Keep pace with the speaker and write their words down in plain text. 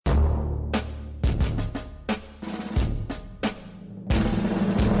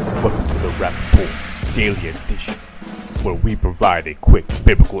Rappaport Daily Edition, where we provide a quick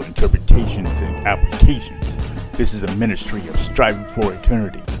biblical interpretations and applications. This is a ministry of striving for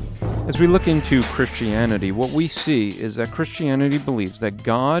eternity. As we look into Christianity, what we see is that Christianity believes that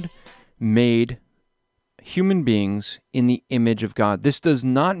God made human beings in the image of God. This does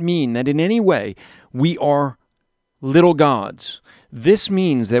not mean that in any way we are little gods. This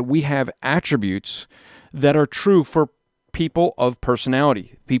means that we have attributes that are true for people of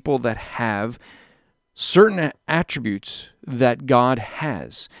personality, people that have certain attributes that God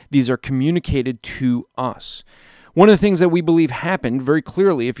has. These are communicated to us. One of the things that we believe happened very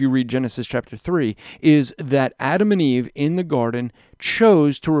clearly, if you read Genesis chapter 3, is that Adam and Eve in the garden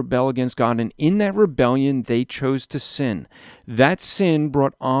chose to rebel against God, and in that rebellion, they chose to sin. That sin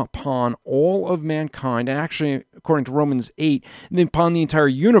brought upon all of mankind, and actually, according to Romans 8, upon the entire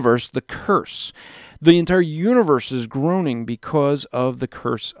universe, the curse. The entire universe is groaning because of the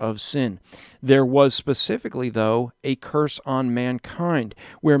curse of sin. There was specifically, though, a curse on mankind,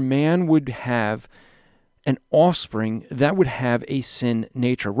 where man would have an offspring that would have a sin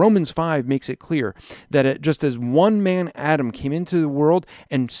nature. Romans 5 makes it clear that just as one man, Adam, came into the world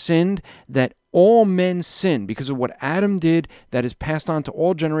and sinned, that all men sin because of what Adam did, that is passed on to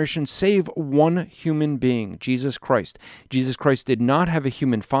all generations, save one human being, Jesus Christ. Jesus Christ did not have a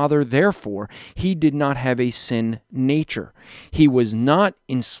human father, therefore, he did not have a sin nature. He was not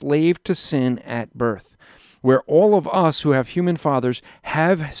enslaved to sin at birth. Where all of us who have human fathers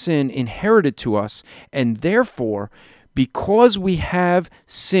have sin inherited to us, and therefore, because we have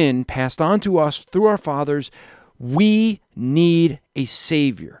sin passed on to us through our fathers, we need a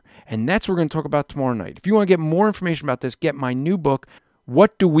Savior. And that's what we're going to talk about tomorrow night. If you want to get more information about this, get my new book,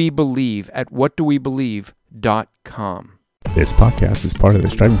 What Do We Believe, at whatdowebelieve.com. This podcast is part of the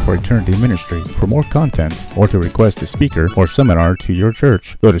Striving for Eternity ministry. For more content, or to request a speaker or seminar to your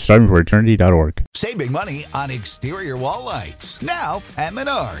church, go to strivingforeternity.org. Save big money on exterior wall lights. Now at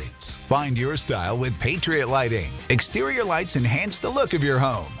Menards. Find your style with Patriot Lighting. Exterior lights enhance the look of your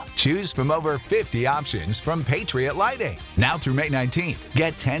home. Choose from over 50 options from Patriot Lighting. Now through May 19th,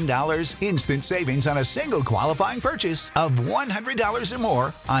 get $10 instant savings on a single qualifying purchase of $100 or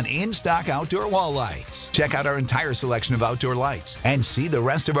more on in-stock outdoor wall lights. Check out our entire selection of outdoor lights and see the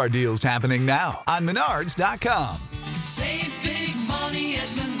rest of our deals happening now on Menards.com. Save